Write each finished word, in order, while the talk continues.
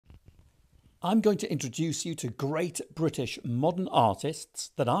I'm going to introduce you to great British modern artists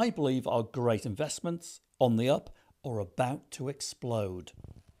that I believe are great investments, on the up or about to explode.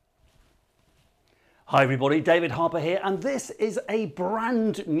 Hi everybody, David Harper here, and this is a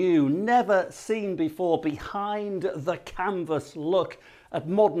brand new, never seen before behind the canvas look at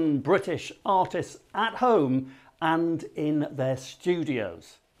modern British artists at home and in their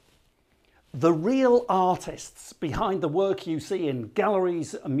studios. The real artists behind the work you see in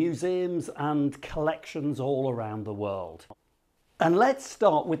galleries, museums and collections all around the world. And let's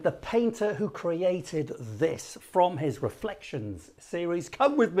start with the painter who created this from his Reflections series.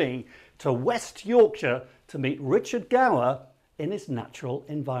 Come with me to West Yorkshire to meet Richard Gower in his natural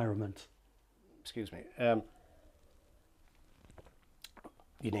environment. Excuse me.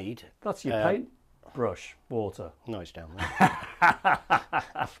 You need... That's your paint brush, water. No, it's down there.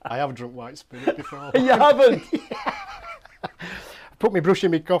 I have drunk white spirit before. You haven't? Put my brush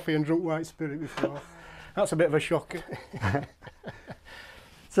in my coffee and drunk white spirit before. That's a bit of a shock.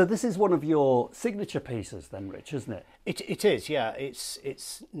 So this is one of your signature pieces then, Rich, isn't it? It is, yeah.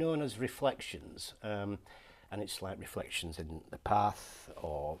 It's known as Reflections, and it's like reflections in the path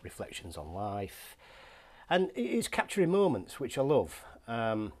or reflections on life. And it's capturing moments, which I love.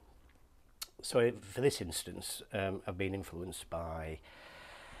 So for this instance, I've been influenced by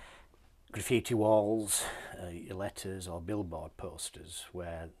graffiti walls, letters or billboard posters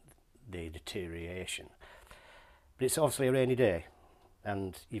where the deterioration. But it's obviously a rainy day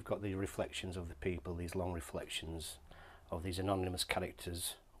and you've got the reflections of the people, these long reflections of these anonymous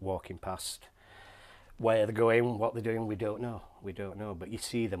characters walking past. Where they're going, what they're doing, we don't know, but you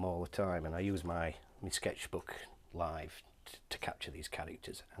see them all the time, and I use my sketchbook live to capture these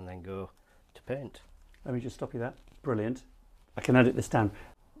characters and then go to paint. Let me just stop you there. Brilliant. I can edit this down.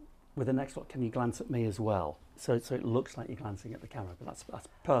 With the next one, can you glance at me as well? So it looks like you're glancing at the camera, but that's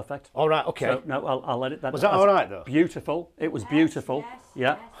perfect. All right, okay. So, no, I'll edit that. Was that all right though? Beautiful. It was beautiful.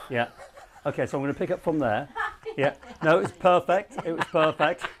 Yes. Yeah. Okay, so I'm going to pick up from there. Yeah. No, it's perfect. It was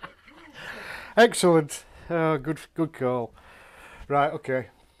perfect. Excellent. Oh, good call. Right, okay.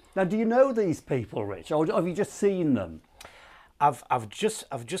 Now, do you know these people, Rich, or have you just seen them? I've just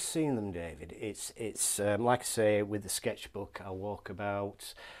seen them, David. It's like I say, with the sketchbook, I walk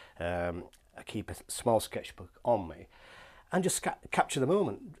about. I keep a small sketchbook on me, and just capture the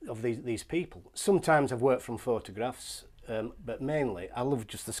moment of these people. Sometimes I've worked from photographs, but mainly I love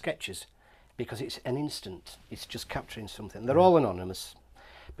just the sketches because it's an instant. It's just capturing something. They're all anonymous,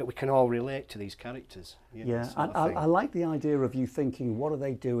 but we can all relate to these characters. Yeah, I like the idea of you thinking, what are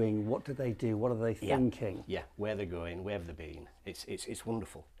they doing? What do they do? What are they thinking? Yeah, where they're going, where have they been? It's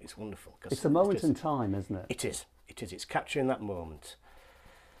wonderful. It's wonderful. It's a moment in time, isn't it? It is. It's capturing that moment.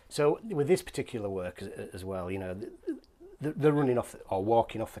 So with this particular work as well, you know, they're running off or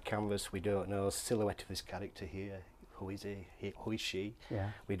walking off the canvas. We don't know silhouette of this character here. Who is he? Who is she? Yeah.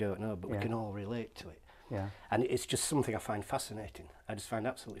 We don't know, but we can all relate to it. Yeah. And it's just something I find fascinating. I just find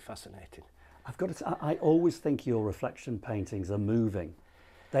absolutely fascinating. I've got to say, I always think your reflection paintings are moving.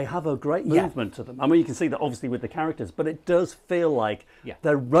 They have a great movement to them. I mean, you can see that obviously with the characters, but it does feel like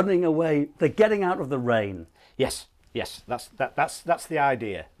they're running away. They're getting out of the rain. Yes. Yes, that's the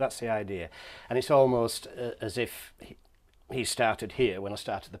idea. That's the idea, and it's almost as if he started here when I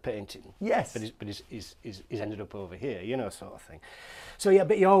started the painting. Yes, but he's ended up over here, you know, sort of thing. So yeah,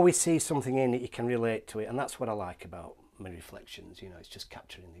 but you always see something in it, you can relate to it, and that's what I like about my reflections. You know, it's just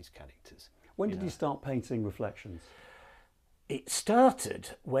capturing these characters. When did you start painting reflections? It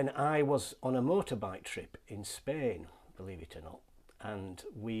started when I was on a motorbike trip in Spain, believe it or not, and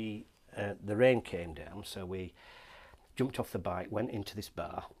the rain came down, so we jumped off the bike, went into this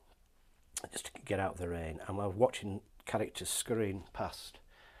bar just to get out of the rain, and I was watching characters scurrying past,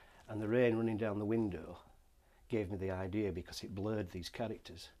 and the rain running down the window gave me the idea because it blurred these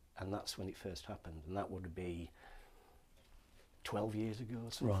characters, and that's when it first happened, and that would be 12 years ago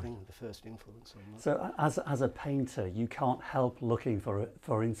or something, the first influence on that. So as a painter, you can't help looking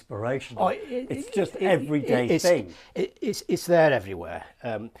for inspiration. It's just everyday thing. It's there everywhere.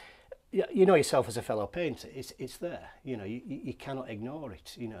 You know yourself as a fellow painter, it's there, you know, you cannot ignore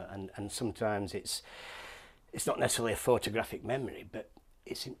it, you know, and sometimes it's not necessarily a photographic memory, but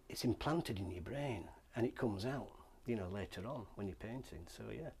it's implanted in your brain and it comes out, you know, later on when you're painting. So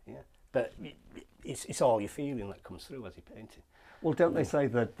yeah, but it's all your feeling that comes through as you're painting. Well, don't they say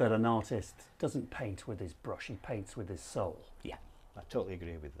that an artist doesn't paint with his brush, he paints with his soul? Yeah, I totally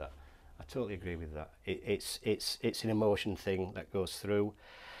agree with that. It's an emotion thing that goes through.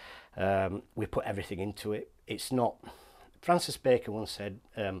 We put everything into it. It's not... Francis Bacon once said,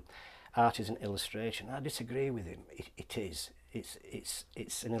 art is an illustration. I disagree with him. It is.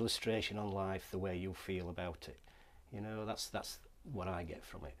 it's an illustration on life, the way you feel about it. You know, that's what I get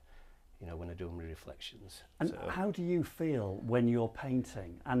from it, you know, when I do my reflections. And so, how do you feel when you're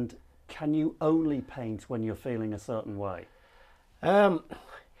painting? And can you only paint when you're feeling a certain way?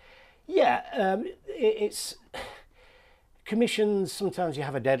 It's commissions. Sometimes you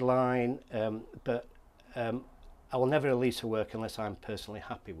have a deadline, but I will never release a work unless I'm personally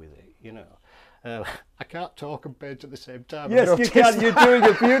happy with it. You know, I can't talk and paint at the same time. Yes, you can. You're doing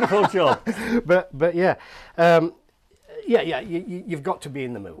a beautiful job. But yeah, you've got to be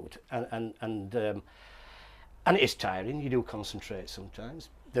in the mood, and it is tiring. You do concentrate sometimes.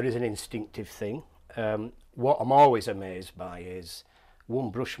 There is an instinctive thing. What I'm always amazed by is one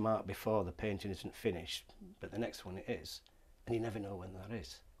brush mark before the painting isn't finished, but the next one it is, and you never know when that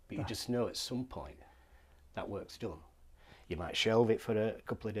is. But you just know at some point that work's done. You might shelve it for a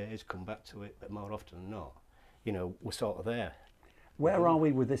couple of days, come back to it, but more often than not, you know, we're sort of there. Where are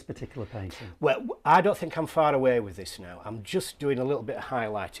we with this particular painting? Well, I don't think I'm far away with this now. I'm just doing a little bit of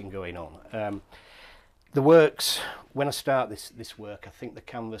highlighting going on. The works, when I start this work, I think the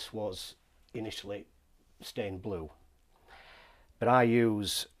canvas was initially stained blue. But I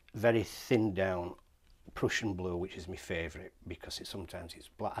use very thinned down Prussian blue, which is my favourite, because sometimes it's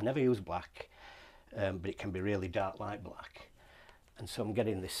black. I never use black, but it can be really dark light black. And so I'm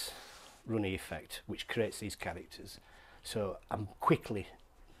getting this runny effect, which creates these characters. So I'm quickly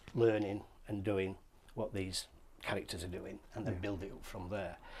learning and doing what these characters are doing, and then build it up from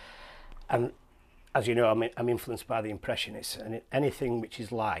there. And as you know, I'm influenced by the Impressionists, and anything which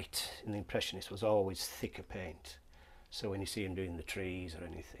is light in the Impressionists was always thicker paint. So when you see them doing the trees or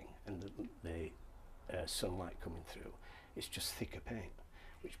anything, and the sunlight coming through, it's just thicker paint,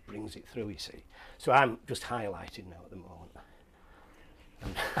 which brings it through, you see. So I'm just highlighting now at the moment.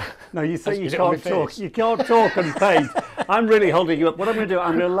 No, you say you can't talk. You can't talk and paint. I'm really holding you up. What I'm going to do,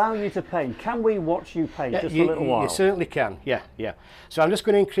 I'm going to allow you to paint. Can we watch you paint just for a little while? You certainly can, yeah. So I'm just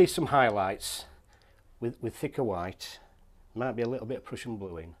going to increase some highlights with thicker white. Might be a little bit of Prussian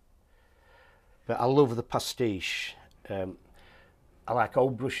blue in. But I love the pastiche. I like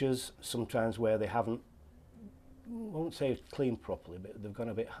old brushes, sometimes where they haven't, I won't say cleaned properly, but they've gone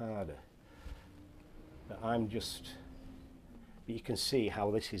a bit harder. But you can see how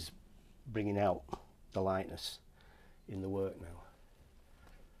this is bringing out the lightness in the work now.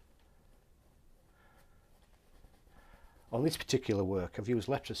 On this particular work, I've used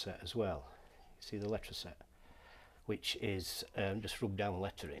letter-set as well. You see the letter-set, which is just rubbed down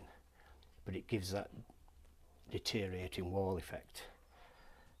lettering, but it gives that deteriorating wall effect.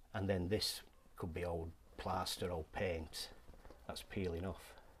 And then this could be old plaster, old paint that's peeling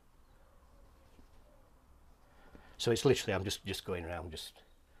off. So it's literally, I'm just going around, just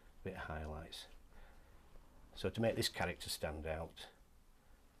a bit of highlights. So to make this character stand out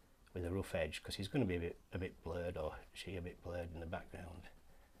with a rough edge, because he's going to be a bit blurred, or she a bit blurred in the background,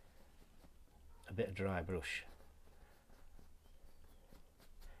 a bit of dry brush.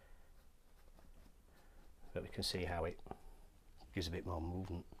 But we can see how it gives a bit more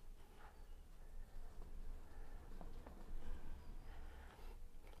movement.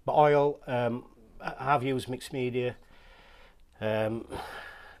 But oil, I've used mixed media, acrylic,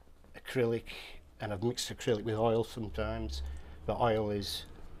 and I've mixed acrylic with oil sometimes. But oil is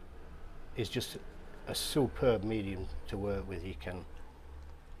just a superb medium to work with. You can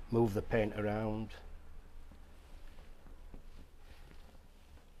move the paint around,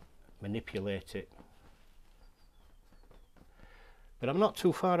 manipulate it. But I'm not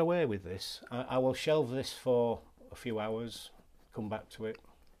too far away with this. I will shelve this for a few hours, come back to it.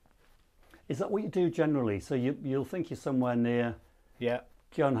 Is that what you do generally? So you'll think you're somewhere near, yeah,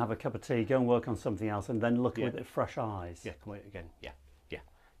 go and have a cup of tea, go and work on something else, and then look with it fresh eyes. Yeah, come out again. Yeah.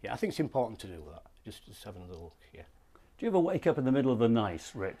 I think it's important to do that. Just having a look. Yeah. Do you ever wake up in the middle of the night,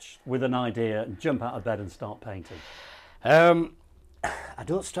 Rich, with an idea and jump out of bed and start painting? I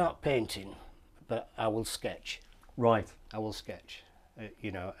don't start painting, but I will sketch. Right. I will sketch.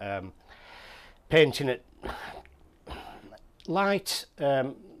 Painting it light.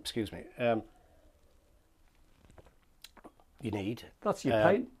 Excuse me. You need. That's your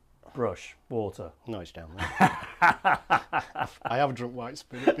paint brush, water. No, it's down there. I have drunk white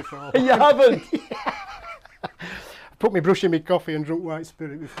spirit before. You haven't? Put my brush in my coffee and drunk white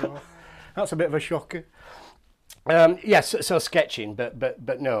spirit before. That's a bit of a shocker. Yes, so sketching,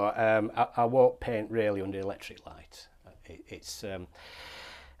 but no, I won't paint really under electric light. It's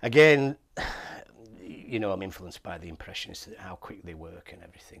again, you know, I'm influenced by the Impressionists, how quick they work and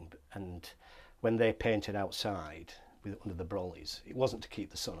everything. And when they painted outside under the brollies, it wasn't to keep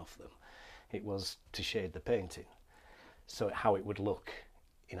the sun off them; it was to shade the painting. so how it would look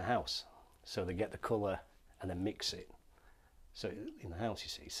in a house. So they get the colour and then mix it. So in the house, you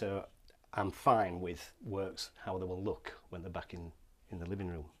see. So I'm fine with works how they will look when they're back in the living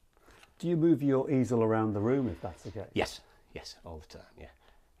room. Do you move your easel around the room if that's the case? Yes, yes, all the time, yeah.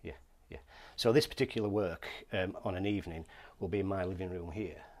 So this particular work on an evening will be in my living room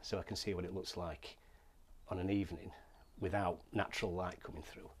here, so I can see what it looks like on an evening without natural light coming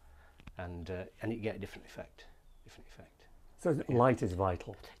through, and you get a different effect. So light is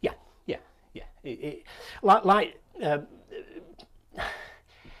vital. Yeah. Light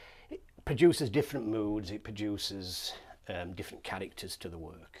it produces different moods. It produces different characters to the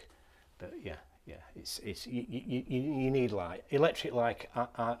work. But yeah, it's you need light. Electric light,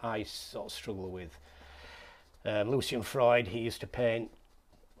 I sort of struggle with. Lucian Freud, he used to paint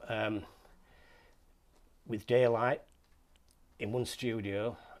with daylight in one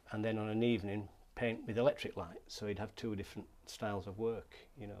studio, and then on an evening paint with electric light. So he'd have two different styles of work,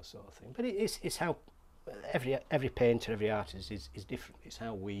 you know, sort of thing. But it's how every painter, every artist is different. It's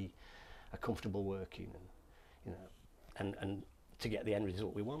how we are comfortable working, and you know, and to get the end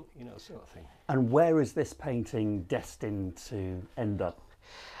result we want, you know, sort of thing. And where is this painting destined to end up?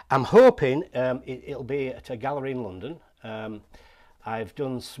 I'm hoping it'll be at a gallery in London. I've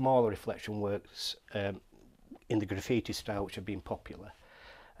done smaller reflection works in the graffiti style, which have been popular.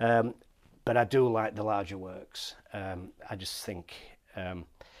 But I do like the larger works. I just think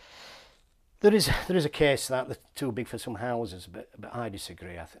there is a case that they're too big for some houses, but I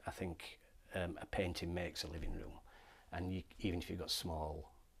disagree. I think a painting makes a living room, and even if you've got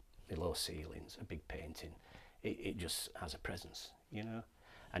small, low ceilings, a big painting, it just has a presence, you know.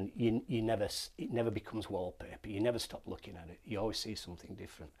 And it never becomes wallpaper. You never stop looking at it. You always see something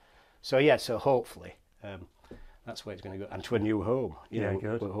different. So yeah, so hopefully that's where it's going to go, and to a new home. You know,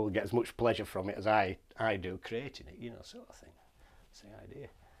 good. We'll get as much pleasure from it as I do creating it. You know, sort of thing. That's the idea.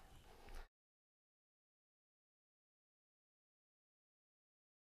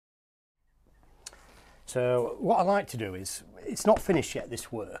 So what I like to do is, it's not finished yet,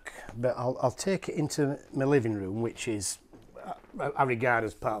 this work, but I'll take it into my living room, which is I regard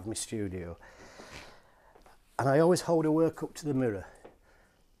as part of my studio, and I always hold a work up to the mirror,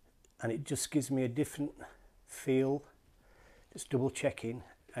 and it just gives me a different feel, just double checking,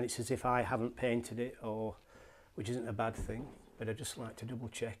 and it's as if I haven't painted it, or which isn't a bad thing, but I just like to double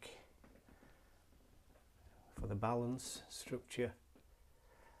check for the balance, structure.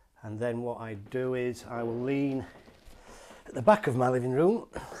 And then what I do is I will lean at the back of my living room,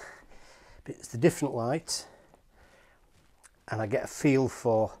 it's the different light, and I get a feel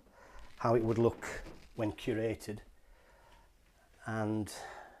for how it would look when curated, and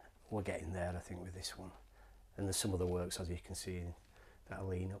we're getting there, I think, with this one. And there's some other works, as you can see, that I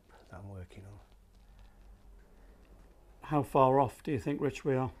lean up, that I'm working on. How far off do you think, Rich,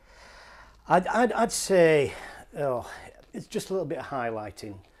 we are? I'd say it's just a little bit of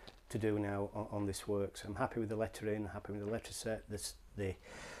highlighting to do now on this work. So I'm happy with the lettering, happy with the letter set, the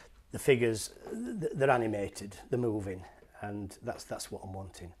figures, they're animated, they're moving, and that's what I'm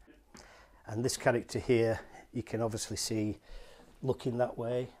wanting. And this character here, you can obviously see looking that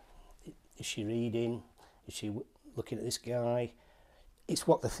way. Is she reading? Is she looking at this guy? It's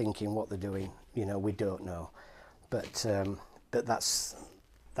what they're thinking, what they're doing. You know, we don't know, but that's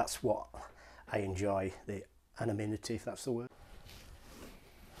what I enjoy, the anonymity, if that's the word.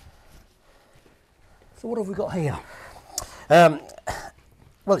 So what have we got here?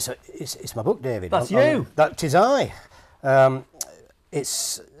 Well, it's my book, David. That's you. That is I.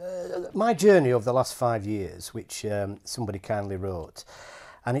 It's my journey over the last 5 years, which somebody kindly wrote,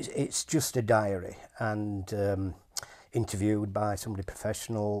 and it's just a diary, and interviewed by somebody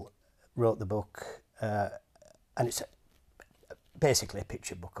professional, wrote the book, and it's basically a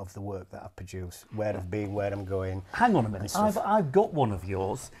picture book of the work that I've produced, where I've been, where I'm going. Hang on a minute, I've got one of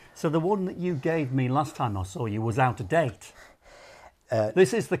yours. So the one that you gave me last time I saw you was out of date.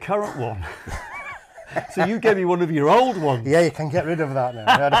 This is the current one. So you gave me one of your old ones. Yeah, you can get rid of that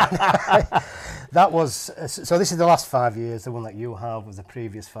now. That was, so this is the last 5 years. The one that you have was the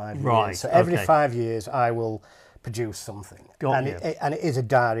previous 5 years. Right. So every 5 years I will produce something. Got you. And it is a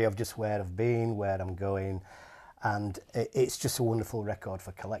diary of just where I've been, where I'm going. And it's just a wonderful record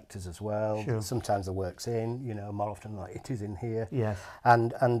for collectors as well. Sure. Sometimes the work's in, you know, more often than not it is in here. Yes.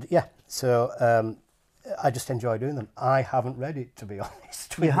 And yeah, so I just enjoy doing them. I haven't read it, to be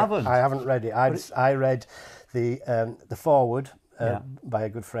honest. You haven't? I haven't read it. I read the foreword by a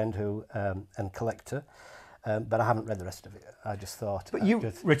good friend who and collector, but I haven't read the rest of it. I just thought... But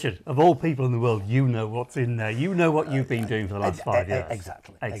you, Richard, of all people in the world, you know what's in there. You know what you've been doing for the last 5 years.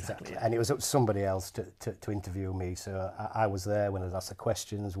 Exactly. And it was up to somebody else to interview me, so I was there when I was asked the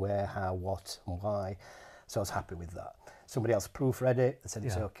questions, where, how, what and why. So I was happy with that. Somebody else proofread it, they said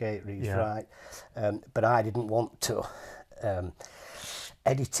it's okay, it reads right. But I didn't want to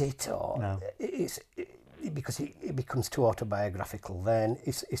edit it, or because it becomes too autobiographical. Then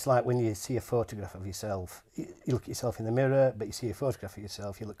it's like when you see a photograph of yourself, you look at yourself in the mirror, but you see a photograph of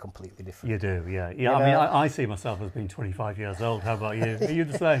yourself, you look completely different. You do, yeah. I mean, I see myself as being 25 years old. How about you? Are you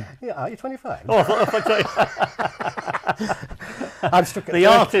the same? Yeah, are you 25? Oh, I tell you. I'm stuck at the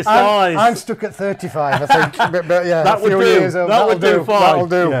artist's eyes. I'm stuck at 35, I think. but yeah, that would do. That'll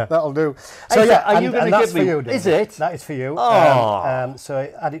do. That'll do. So yeah, are you going to give me? You, is it? That is for you. Oh.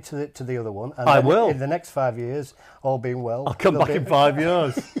 So add it to the other one. And I will. In the next 5 years, all being well, I'll come back in 5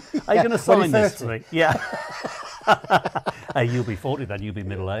 years. Are you going to sign this for me? Yeah. Hey, you'll be 40 then. You'll be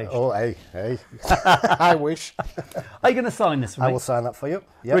middle-aged. Oh, hey. I wish. Are you going to sign this for me? I will sign that for you.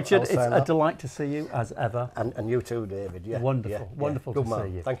 Yep, Richard, it's a delight to see you as ever. And you too, David. Yeah. Wonderful to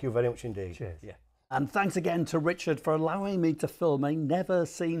see you. Thank you very much indeed. Cheers. Yeah. And thanks again to Richard for allowing me to film a never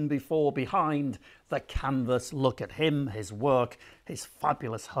seen before behind the canvas look at him, his work, his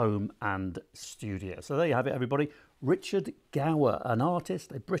fabulous home and studio. So there you have it, everybody. Richard Gower, an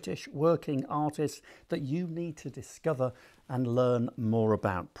artist, a British working artist that you need to discover and learn more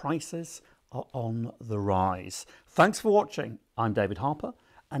about. Prices are on the rise. Thanks for watching. I'm David Harper.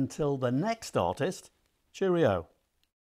 Until the next artist, cheerio.